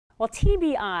Well,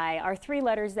 TBI are three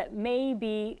letters that may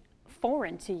be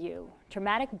foreign to you.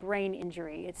 Traumatic brain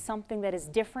injury. It's something that is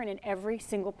different in every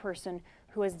single person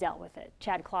who has dealt with it.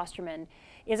 Chad Klosterman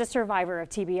is a survivor of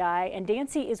TBI, and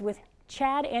Dancy is with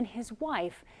Chad and his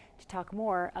wife to talk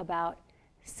more about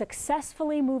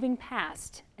successfully moving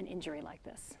past an injury like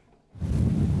this.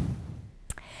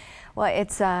 Well,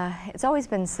 it's always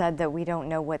been said that we don't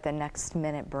know what the next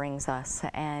minute brings us,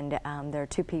 and there are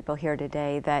two people here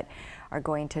today that are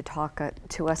going to talk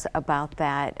to us about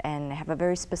that and have a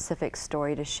very specific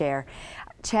story to share.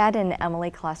 Chad and Emily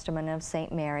Klosterman of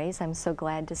St. Mary's, I'm so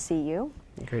glad to see you.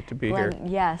 Great to be here.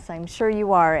 Yes, I'm sure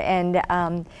you are. And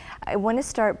I want to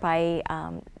start by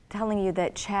telling you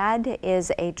that Chad is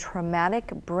a traumatic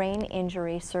brain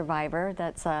injury survivor.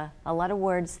 That's a lot of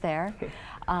words there.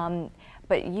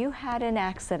 But you had an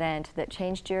accident that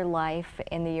changed your life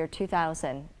in the year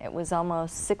 2000. It was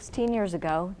almost 16 years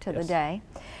ago to the day.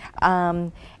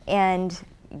 And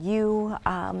you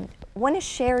want to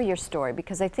share your story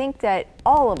because I think that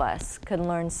all of us can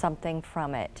learn something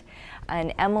from it.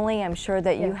 And Emily, I'm sure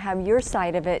that you have your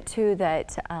side of it too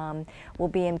that will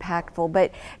be impactful.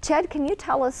 But Chad, can you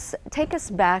take us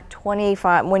back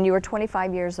 25, when you were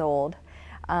 25 years old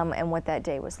and what that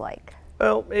day was like?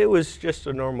 Well, it was just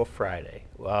a normal Friday.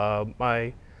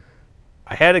 I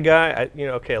had a guy,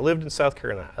 I lived in South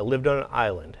Carolina. I lived on an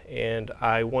island, and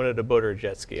I wanted a boat or a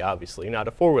jet ski, obviously, not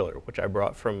a four-wheeler, which I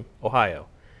brought from Ohio.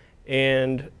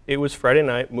 And it was Friday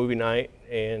night, movie night,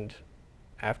 and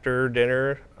after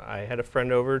dinner, I had a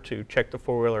friend over to check the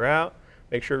four-wheeler out,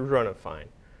 make sure it was running fine.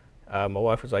 My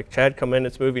wife was like, Chad, come in,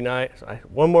 it's movie night. So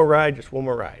one more ride, just one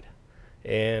more ride.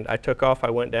 And I took off,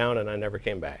 I went down, and I never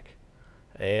came back.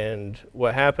 And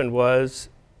what happened was,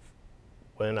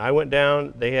 when I went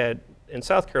down, in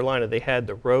South Carolina, they had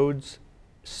the roads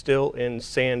still in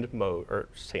sand mode.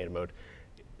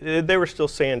 They were still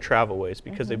sand travelways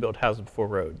because they built houses before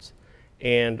roads.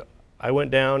 And I went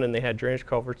down and they had drainage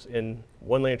culverts in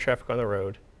one lane of traffic on the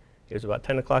road. It was about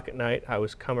 10 o'clock at night. I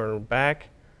was coming back,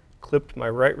 clipped my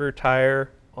right rear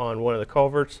tire on one of the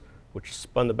culverts, which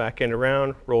spun the back end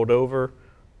around, rolled over,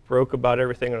 broke about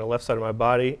everything on the left side of my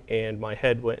body, and my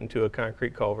head went into a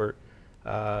concrete culvert,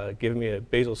 giving me a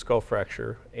basal skull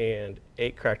fracture and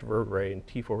 8 cracked vertebrae and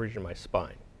T4 region of my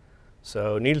spine.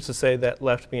 So needless to say, that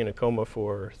left me in a coma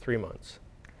for 3 months.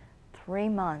 3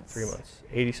 months? 3 months,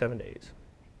 87 days.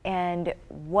 And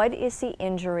what is the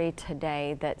injury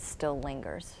today that still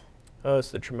lingers? Oh,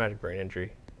 it's the traumatic brain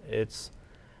injury. It's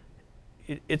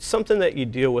something that you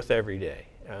deal with every day.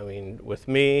 I mean, with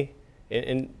me,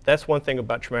 and that's one thing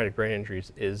about traumatic brain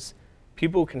injuries is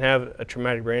people can have a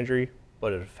traumatic brain injury,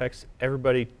 but it affects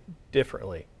everybody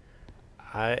differently.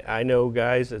 I know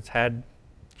guys that's had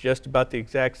just about the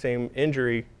exact same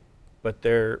injury, but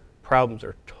their problems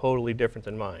are totally different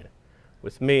than mine.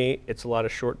 With me, it's a lot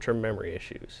of short-term memory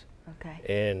issues.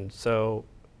 Okay. And so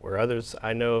where others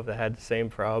I know that had the same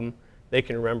problem, they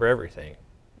can remember everything.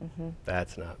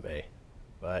 That's not me.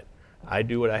 But I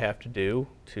do what I have to do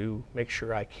to make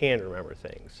sure I can remember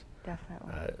things.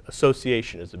 Definitely.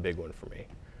 Association is a big one for me.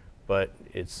 But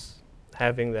it's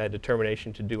having that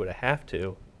determination to do what I have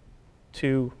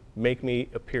to make me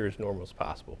appear as normal as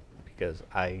possible, because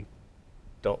I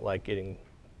don't like getting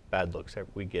bad looks that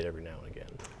we get every now and again.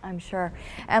 I'm sure.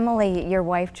 Emily, your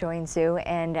wife, joins you,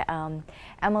 and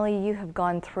Emily, you have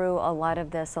gone through a lot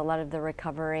of this, a lot of the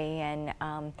recovery, and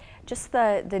just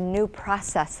the new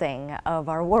processing of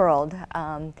our world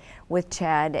with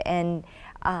Chad. And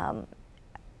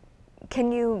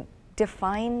can you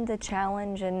define the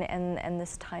challenge and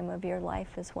this time of your life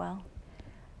as well?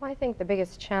 Well, I think the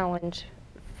biggest challenge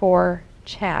for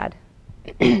Chad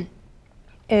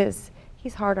is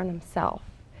he's hard on himself.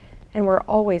 And we're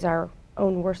always our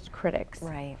own worst critics.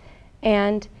 Right.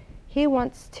 And he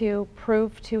wants to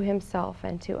prove to himself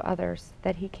and to others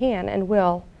that he can and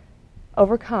will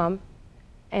overcome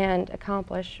and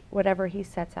accomplish whatever he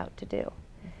sets out to do.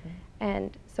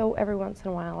 And so every once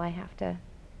in a while I have to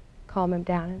calm him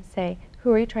down and say,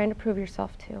 who are you trying to prove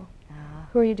yourself to?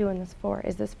 Who are you doing this for?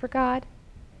 Is this for God?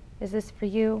 Is this for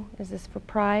you? Is this for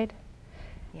pride?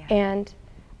 Yeah. And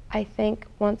I think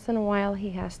once in a while he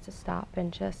has to stop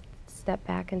and just step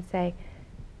back and say,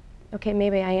 okay,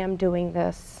 maybe I am doing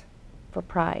this for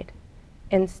pride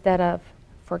instead of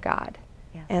for God.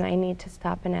 Yes. And I need to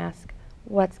stop and ask,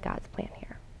 what's God's plan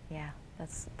here? Yeah,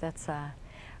 that's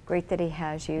great that he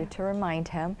has you to remind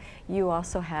him. You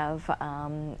also have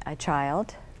a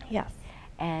child. Yes.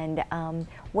 And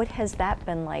what has that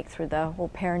been like through the whole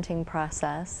parenting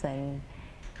process? And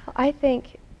I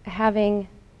think having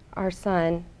our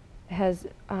son has,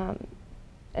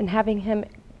 and having him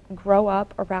grow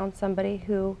up around somebody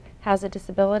who has a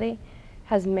disability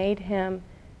has made him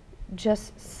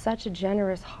just such a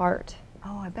generous heart.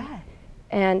 Oh, I bet.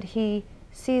 And he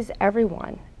sees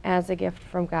everyone as a gift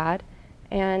from God,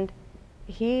 and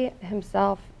he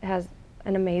himself has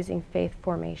an amazing faith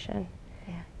formation.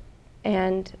 Yeah.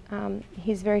 And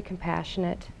he's very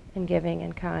compassionate and giving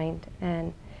and kind.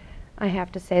 And I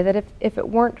have to say that if it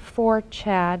weren't for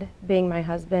Chad being my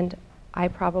husband, I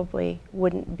probably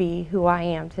wouldn't be who I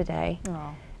am today.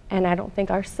 Oh. And I don't think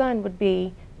our son would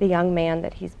be the young man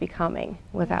that he's becoming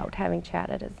without having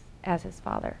Chad as his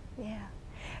father. Yeah.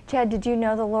 Chad, did you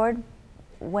know the Lord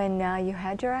when you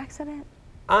had your accident?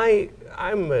 I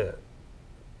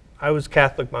was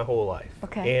Catholic my whole life.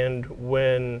 Okay. And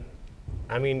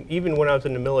even when I was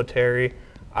in the military,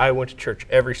 I went to church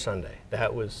every Sunday.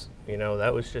 That was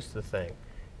just the thing.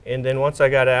 And then once I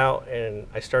got out and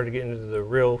I started getting into the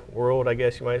real world, I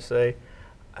guess you might say,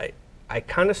 I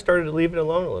kind of started to leave it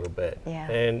alone a little bit. Yeah.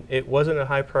 And it wasn't a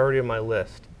high priority on my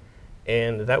list.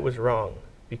 And that was wrong,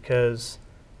 because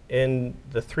in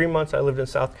the 3 months I lived in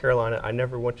South Carolina, I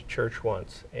never went to church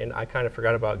once. And I kind of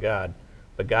forgot about God.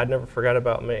 But God never forgot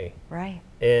about me. Right.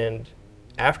 And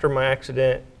after my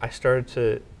accident, I started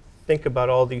to think about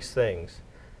all these things.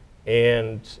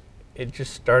 And it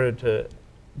just started to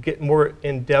get more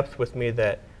in depth with me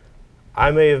that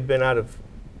I may have been out of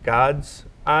God's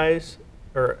eyes,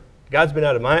 or God's been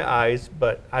out of my eyes,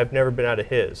 but I've never been out of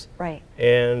His. Right.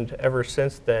 And ever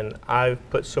since then, I've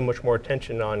put so much more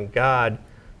attention on God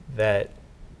that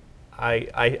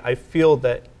I feel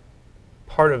that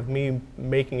part of me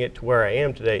making it to where I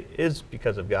am today is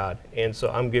because of God. And so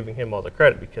I'm giving Him all the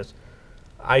credit, because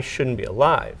I shouldn't be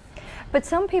alive. But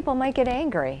some people might get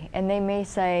angry, and they may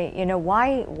say, you know,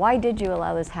 why did you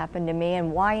allow this happen to me,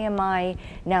 and why am I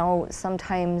now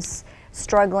sometimes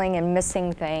struggling and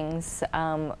missing things,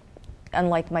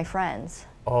 unlike my friends?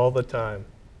 All the time.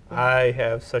 I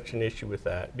have such an issue with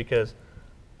that, because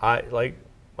like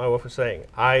my wife was saying,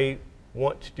 I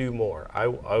want to do more. I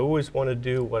always want to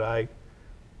do what I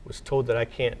was told that I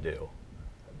can't do.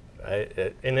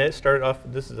 And it started off,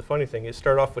 this is the funny thing, it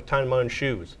started off with tying my own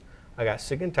shoes. I got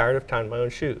sick and tired of tying my own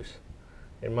shoes.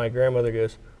 And my grandmother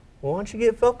goes, well, why don't you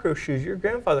get Velcro shoes? Your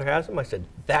grandfather has them. I said,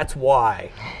 that's why.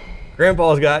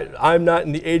 I'm not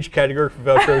in the age category for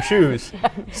Velcro shoes.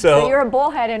 So you're a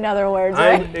bullhead, in other words,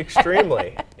 right? I'm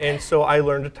extremely. And so I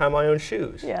learned to tie my own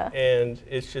shoes. Yeah. And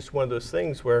it's just one of those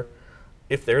things where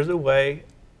if there's a way,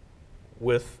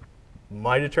 with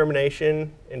my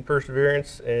determination and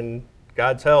perseverance and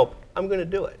God's help, I'm going to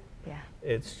do it. Yeah.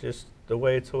 It's just the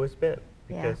way it's always been.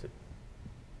 Because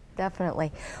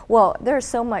Definitely. Well, there's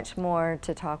so much more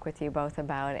to talk with you both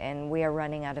about, and we are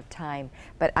running out of time.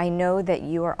 But I know that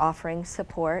you are offering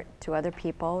support to other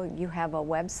people. You have a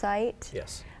website?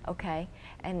 Yes. Okay.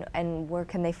 And where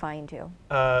can they find you?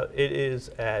 It is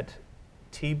at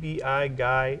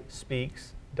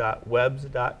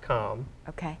tbiguyspeaks.webs.com.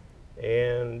 Okay.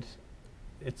 And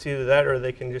it's either that, or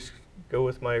they can just go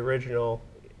with my original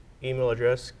email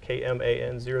address,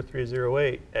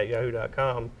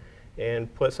 kman0308@yahoo.com,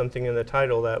 and put something in the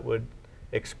title that would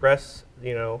express,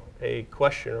 a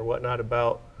question or whatnot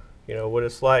about, what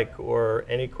it's like, or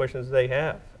any questions they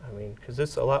have. I mean, because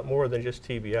it's a lot more than just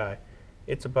TBI.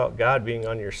 It's about God being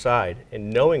on your side and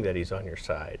knowing that He's on your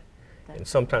side. And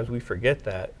sometimes we forget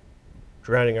that,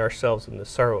 drowning ourselves in the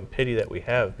sorrow and pity that we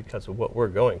have because of what we're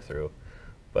going through.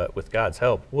 But with God's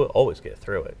help, we'll always get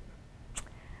through it.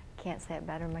 Can't say it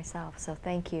better myself. So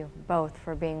thank you both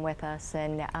for being with us,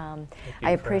 and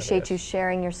I appreciate you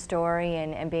sharing your story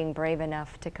and being brave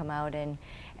enough to come out and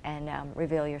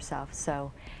reveal yourself.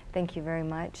 So thank you very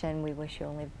much, and we wish you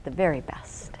only the very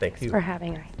best. Thank you for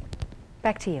having us.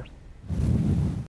 Back to you.